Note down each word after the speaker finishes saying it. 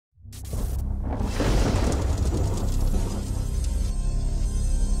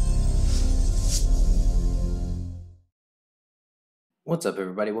What's up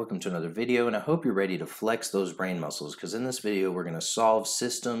everybody, welcome to another video, and I hope you're ready to flex those brain muscles because in this video we're going to solve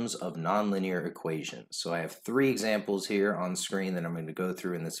systems of nonlinear equations. So I have three examples here on screen that I'm going to go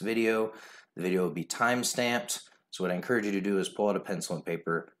through in this video. The video will be time stamped, so what I encourage you to do is pull out a pencil and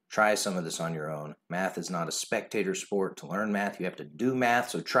paper, try some of this on your own. Math is not a spectator sport. To learn math you have to do math,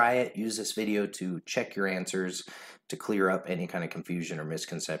 so try it. Use this video to check your answers, to clear up any kind of confusion or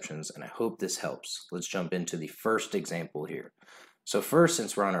misconceptions, and I hope this helps. Let's jump into the first example here. So first,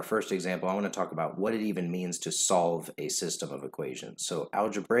 since we're on our first example, I want to talk about what it even means to solve a system of equations. So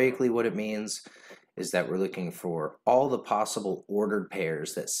algebraically, what it means is that we're looking for all the possible ordered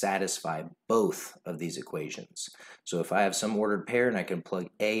pairs that satisfy both of these equations. So if I have some ordered pair and I can plug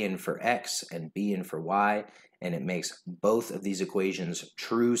A in for X and B in for Y, and it makes both of these equations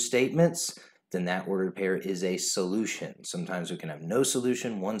true statements, then that ordered pair is a solution. Sometimes we can have no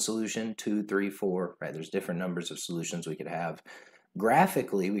solution, one solution, 2, 3, 4, right? There's different numbers of solutions we could have.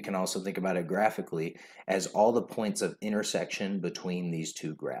 Graphically, we can also think about it graphically as all the points of intersection between these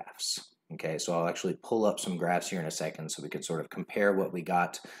two graphs. Okay, so I'll actually pull up some graphs here in a second so we can sort of compare what we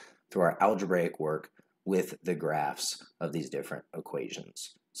got through our algebraic work with the graphs of these different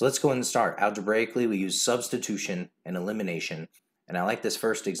equations. So let's go ahead and start. Algebraically, we use substitution and elimination. And I like this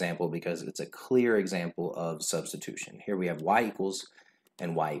first example because it's a clear example of substitution. Here we have y equals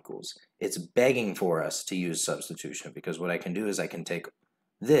and y equals. It's begging for us to use substitution because what I can do is I can take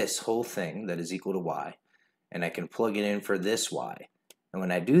this whole thing that is equal to y and I can plug it in for this y. And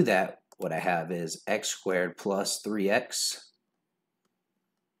when I do that, what I have is x squared plus 3x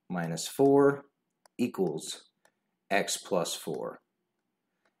minus 4 equals x plus 4.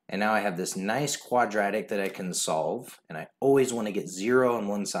 And now I have this nice quadratic that I can solve, and I always want to get 0 on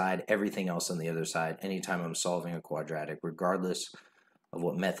one side, everything else on the other side, anytime I'm solving a quadratic, regardless of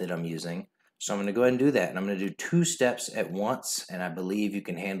what method I'm using. So I'm going to go ahead and do that, and I'm going to do two steps at once, and I believe you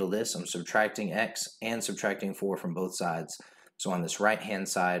can handle this. I'm subtracting x and subtracting 4 from both sides. So on this right-hand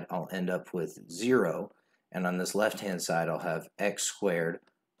side, I'll end up with 0, and on this left-hand side, I'll have x squared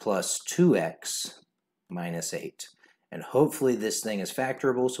plus 2x minus 8. And hopefully this thing is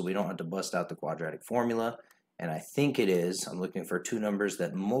factorable so we don't have to bust out the quadratic formula. And I think it is. I'm looking for two numbers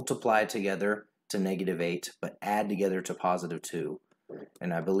that multiply together to -8 but add together to +2.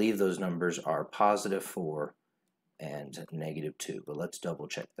 And I believe those numbers are +4 and -2. But let's double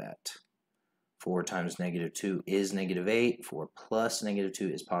check that. 4 times -2 is -8. 4 plus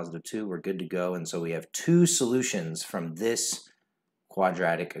 -2 is +2. We're good to go. And so we have two solutions from this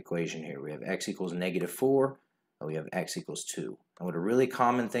quadratic equation here. We have x equals -4. We have x equals 2. And what a really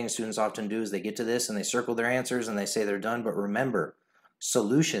common thing students often do is they get to this and they circle their answers and they say they're done. But remember,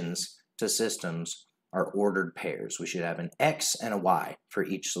 solutions to systems are ordered pairs. We should have an x and a y for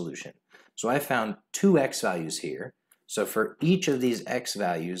each solution. So I found two x values here. So for each of these x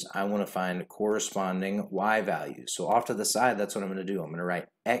values, I want to find corresponding y values. So off to the side, that's what I'm going to do. I'm going to write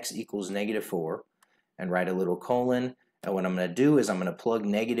x equals -4 and write a little colon. And what I'm going to do is I'm going to plug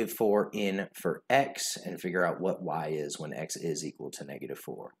 -4 in for x and figure out what y is when x is equal to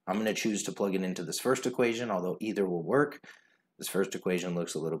 -4. I'm going to choose to plug it into this first equation, although either will work. This first equation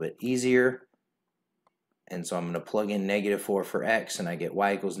looks a little bit easier. And so I'm going to plug in -4 for x, and I get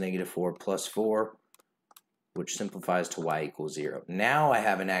y equals -4 plus 4, which simplifies to y equals 0. Now I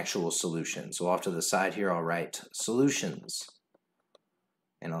have an actual solution. So off to the side here, I'll write solutions.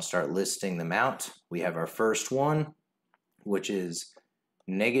 And I'll start listing them out. We have our first one, which is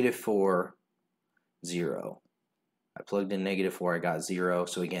 -4, 0. I plugged in -4, I got 0.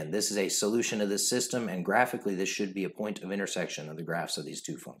 So again, this is a solution of this system, and graphically this should be a point of intersection of the graphs of these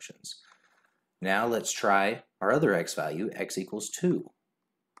two functions. Now let's try our other x value, x equals 2.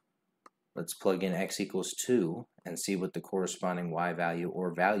 Let's plug in x equals 2 and see what the corresponding y value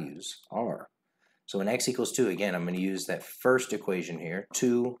or values are. So when x equals 2, again, I'm going to use that first equation here,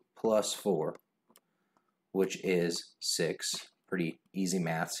 2 plus 4. Which is 6. Pretty easy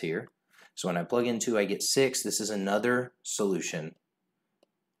maths here. So when I plug in 2, I get 6. This is another solution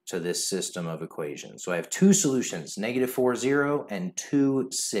to this system of equations. So I have two solutions, -4, 0, and 2,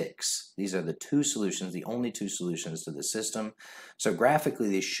 6. These are the two solutions, the only two solutions to the system. So graphically,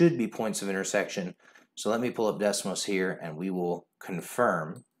 they should be points of intersection. So let me pull up Desmos here, and we will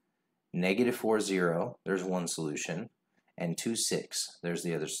confirm -4, 0, there's one solution. And 2, 6, there's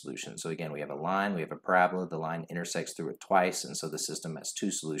the other solution. So again, we have a line, we have a parabola, the line intersects through it twice, and so the system has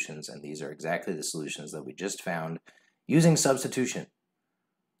two solutions, and these are exactly the solutions that we just found using substitution.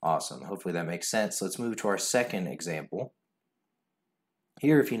 Awesome, hopefully that makes sense. Let's move to our second example.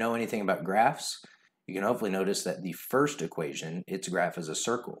 Here, if you know anything about graphs, you can hopefully notice that the first equation, its graph is a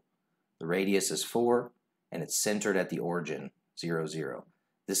circle. The radius is 4, and it's centered at the origin. 0, 0.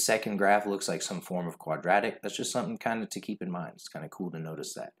 This second graph looks like some form of quadratic. That's just something kind of to keep in mind. It's kind of cool to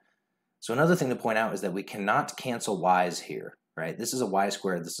notice that. So another thing to point out is that we cannot cancel y's here, right? This is a y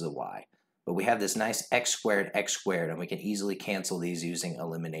squared, this is a y. But we have this nice x squared, and we can easily cancel these using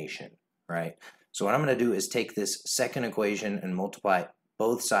elimination, right? So what I'm going to do is take this second equation and multiply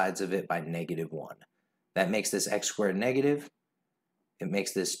both sides of it by -1. That makes this x squared negative, it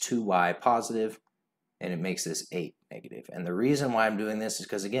makes this 2y positive, and it makes this 8 negative. And the reason why I'm doing this is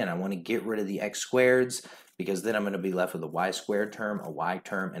because, again, I want to get rid of the x squareds, because then I'm going to be left with a y squared term, a y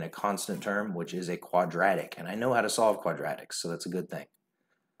term, and a constant term, which is a quadratic. And I know how to solve quadratics, so that's a good thing.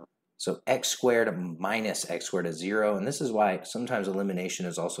 So x squared minus x squared is 0, and this is why sometimes elimination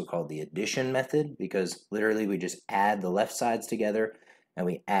is also called the addition method, because literally we just add the left sides together and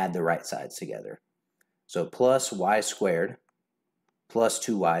we add the right sides together. So plus y squared plus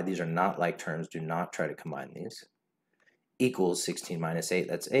 2y, these are not like terms, do not try to combine these, equals 16 minus 8,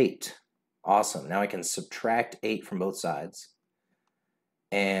 that's 8. Awesome, now I can subtract 8 from both sides,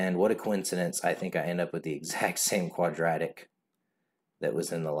 and what a coincidence, I think I end up with the exact same quadratic that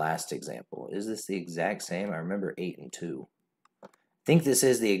was in the last example. Is this the exact same? I remember 8 and 2. I think this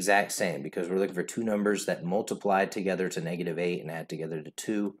is the exact same, because we're looking for two numbers that multiply together to -8 and add together to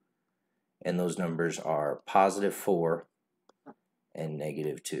 2, and those numbers are +4 and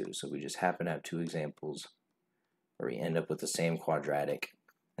 -2. So we just happen to have two examples where we end up with the same quadratic.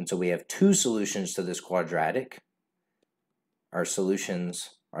 And so we have two solutions to this quadratic. Our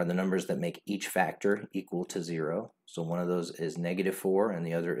solutions are the numbers that make each factor equal to 0. So one of those is -4 and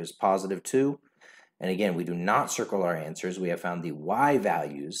the other is +2. And again, we do not circle our answers. We have found the y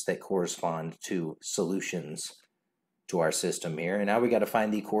values that correspond to solutions to our system here. And now we got to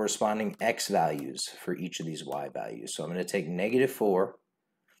find the corresponding x values for each of these y values. So I'm going to take -4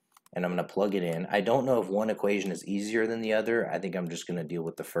 and I'm going to plug it in. I don't know if one equation is easier than the other. I think I'm just going to deal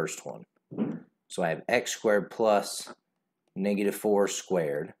with the first one. So I have x squared plus -4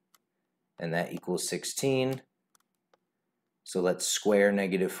 squared, and that equals 16. So let's square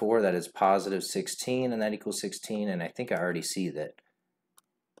 -4, that is +16, and that equals 16, and I think I already see that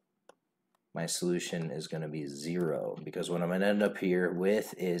my solution is going to be 0, because what I'm going to end up here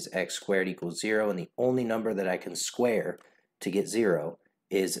with is x squared equals 0, and the only number that I can square to get 0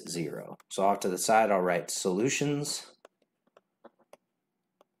 is 0. So off to the side, I'll write solutions,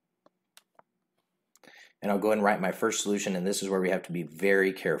 and I'll go ahead and write my first solution, and this is where we have to be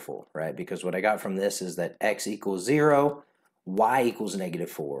very careful, right? Because what I got from this is that x equals 0, y equals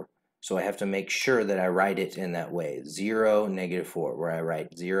 -4. So I have to make sure that I write it in that way, 0, -4, where I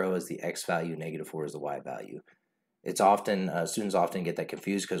write 0 as the x value, -4 as the y value. It's often, students often get that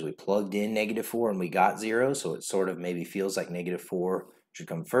confused because we plugged in -4 and we got 0, so it sort of maybe feels like -4 should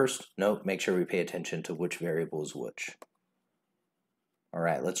come first. Nope, make sure we pay attention to which variable is which. All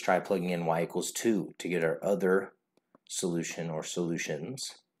right, let's try plugging in y equals 2 to get our other solution or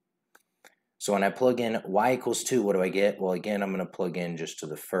solutions. So when I plug in y equals 2, what do I get? Well, again, I'm going to plug in just to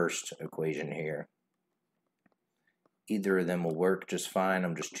the first equation here. Either of them will work just fine.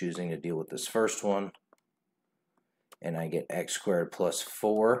 I'm just choosing to deal with this first one. And I get x squared plus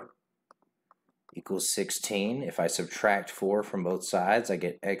 4 equals 16. If I subtract 4 from both sides, I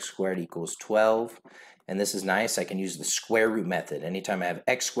get x squared equals 12. And this is nice. I can use the square root method. Anytime I have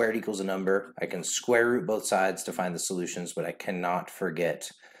x squared equals a number, I can square root both sides to find the solutions, but I cannot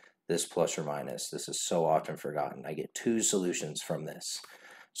forget this plus or minus. This is so often forgotten. I get two solutions from this.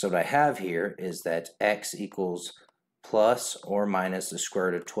 So what I have here is that x equals plus or minus the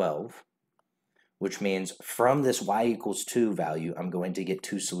square root of 12, which means from this y equals 2 value, I'm going to get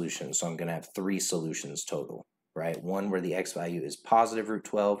two solutions. So I'm going to have 3 solutions total, right? One where the x value is positive root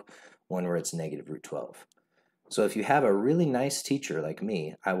 12, one where it's negative root 12. So if you have a really nice teacher like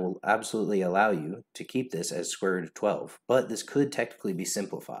me, I will absolutely allow you to keep this as square root of 12. But this could technically be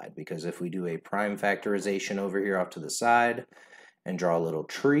simplified, because if we do a prime factorization over here off to the side and draw a little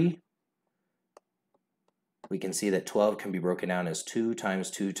tree, we can see that 12 can be broken down as 2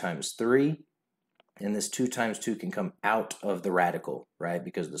 times 2 times 3. And this 2 times 2 can come out of the radical, right?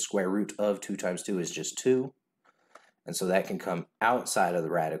 Because the square root of 2 times 2 is just 2. And so that can come outside of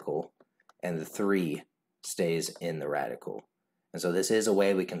the radical, and the 3 stays in the radical. And so this is a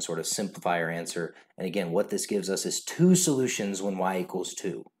way we can sort of simplify our answer. And again, what this gives us is two solutions when y equals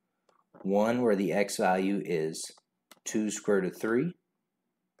 2. One where the x value is 2 square root of 3,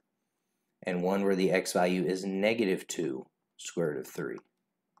 and one where the x value is -2 square root of 3.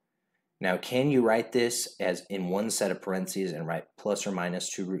 Now, can you write this as in one set of parentheses and write plus or minus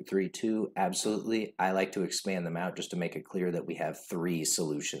 2 root 3 2? Absolutely. I like to expand them out just to make it clear that we have 3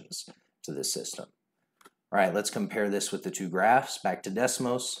 solutions to this system. All right, let's compare this with the two graphs. Back to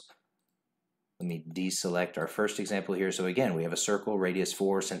Desmos. Let me deselect our first example here. So again, we have a circle, radius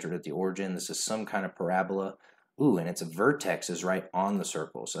 4, centered at the origin. This is some kind of parabola. Ooh, and its vertex is right on the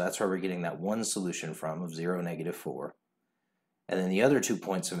circle. So that's where we're getting that one solution from of 0, -4. And then the other 2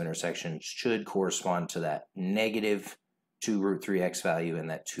 points of intersection should correspond to that -2√3x value and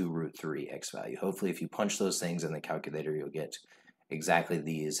that 2√3x value. Hopefully, if you punch those things in the calculator, you'll get exactly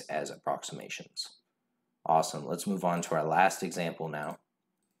these as approximations. Awesome. Let's move on to our last example now.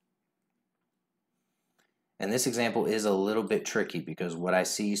 And this example is a little bit tricky because what I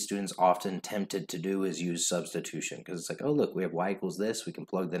see students often tempted to do is use substitution, because it's like, oh, look, we have y equals this. We can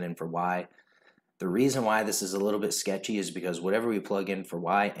plug that in for y. The reason why this is a little bit sketchy is because whatever we plug in for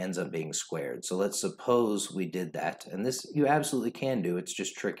y ends up being squared. So let's suppose we did that. And this you absolutely can do. It's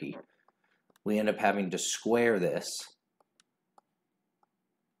just tricky. We end up having to square this.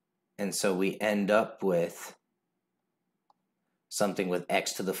 And so we end up with something with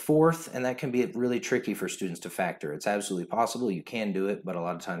x to the 4th, and that can be really tricky for students to factor. It's absolutely possible. You can do it, but a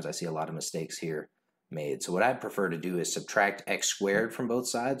lot of times I see a lot of mistakes here made. So what I prefer to do is subtract x squared from both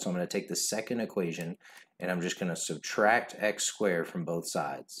sides. So I'm going to take the second equation, and I'm just going to subtract x squared from both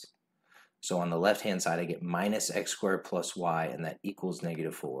sides. So on the left-hand side, I get minus x squared plus y, and that equals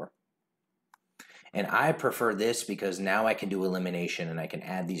 -4. And I prefer this because now I can do elimination, and I can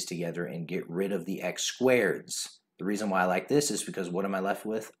add these together and get rid of the x squareds. The reason why I like this is because what am I left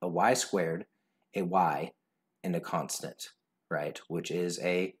with? A y squared, a y, and a constant, right? Which is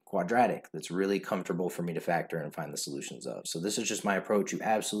a quadratic that's really comfortable for me to factor and find the solutions of. So this is just my approach. You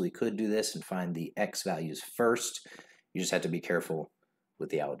absolutely could do this and find the x values first. You just have to be careful with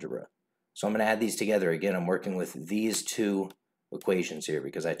the algebra. So I'm going to add these together. Again, I'm working with these two equations here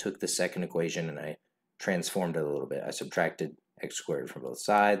because I took the second equation and I transformed it a little bit. I subtracted x squared from both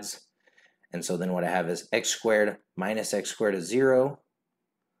sides. And so then what I have is x squared minus x squared is 0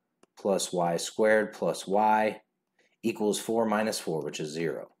 plus y squared plus y equals 4 minus 4, which is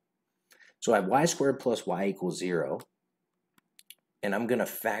 0. So I have y squared plus y equals 0, and I'm going to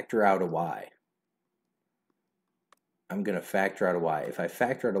factor out a y. I'm going to factor out a y. If I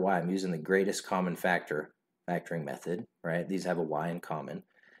factor out a y, I'm using the greatest common factor factoring method, right? These have a y in common.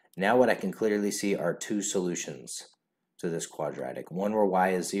 Now what I can clearly see are two solutions to this quadratic. One where y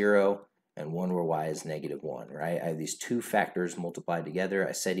is 0, and one where y is -1, right? I have these two factors multiplied together.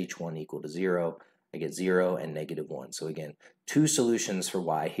 I set each one equal to 0. I get 0 and -1. So again, two solutions for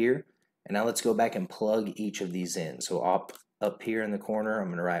y here. And now let's go back and plug each of these in. So up here in the corner, I'm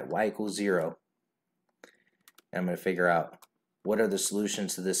going to write y equals 0. And I'm going to figure out what are the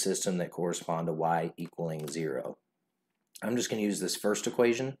solutions to this system that correspond to y equaling 0. I'm just going to use this first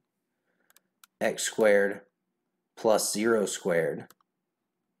equation, x squared plus 0 squared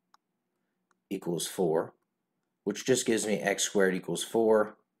equals 4, which just gives me x squared equals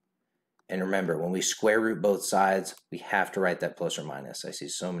 4. And remember, when we square root both sides, we have to write that plus or minus. I see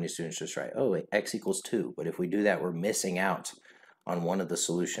so many students just write, oh, wait, x equals 2. But if we do that, we're missing out on one of the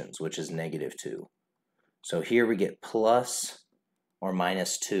solutions, which is -2. So here we get plus or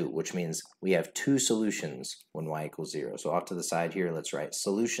minus 2, which means we have two solutions when y equals 0. So off to the side here, let's write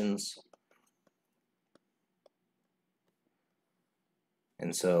solutions.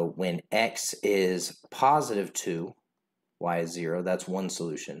 And so when x is +2, y is 0, that's one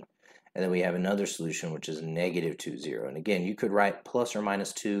solution. And then we have another solution, which is -2, 0. And again, you could write plus or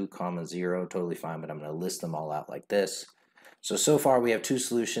minus 2, comma 0, totally fine, but I'm going to list them all out like this. So far we have two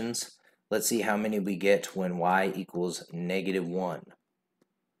solutions. Let's see how many we get when y equals -1.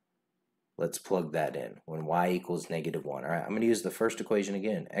 Let's plug that in, when y equals -1. All right, I'm going to use the first equation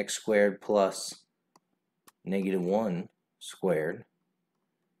again, x squared plus -1 squared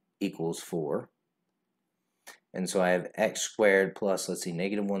equals 4. And so I have x squared plus, let's see,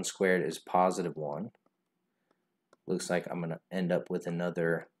 -1 squared is +1. Looks like I'm going to end up with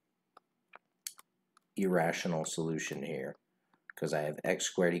another irrational solution here because I have x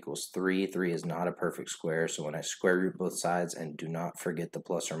squared equals 3. 3 is not a perfect square, so when I square root both sides, and do not forget the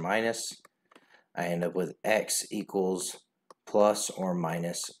plus or minus, I end up with x equals plus or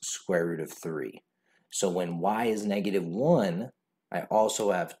minus square root of 3. So when y is -1, I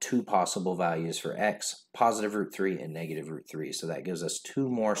also have two possible values for x, +√3 and -√3. So that gives us two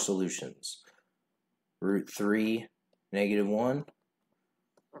more solutions. √3, -1,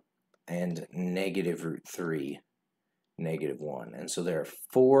 and -√3, -1. And so there are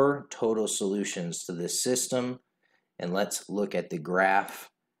 4 total solutions to this system. And let's look at the graph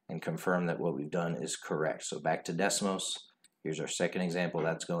and confirm that what we've done is correct. So back to Desmos. Here's our second example.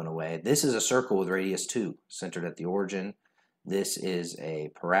 That's going away. This is a circle with radius 2, centered at the origin. This is a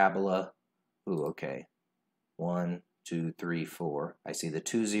parabola. Ooh, okay. 1, 2, 3, 4. I see the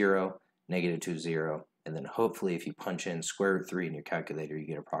 2, 0, negative 2, 0, and then hopefully if you punch in square root 3 in your calculator, you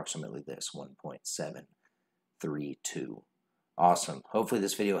get approximately this, 1.732. Awesome. Hopefully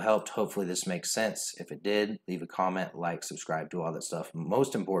this video helped. Hopefully this makes sense. If it did, leave a comment, like, subscribe, do all that stuff.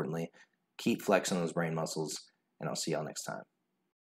 Most importantly, keep flexing those brain muscles, and I'll see y'all next time.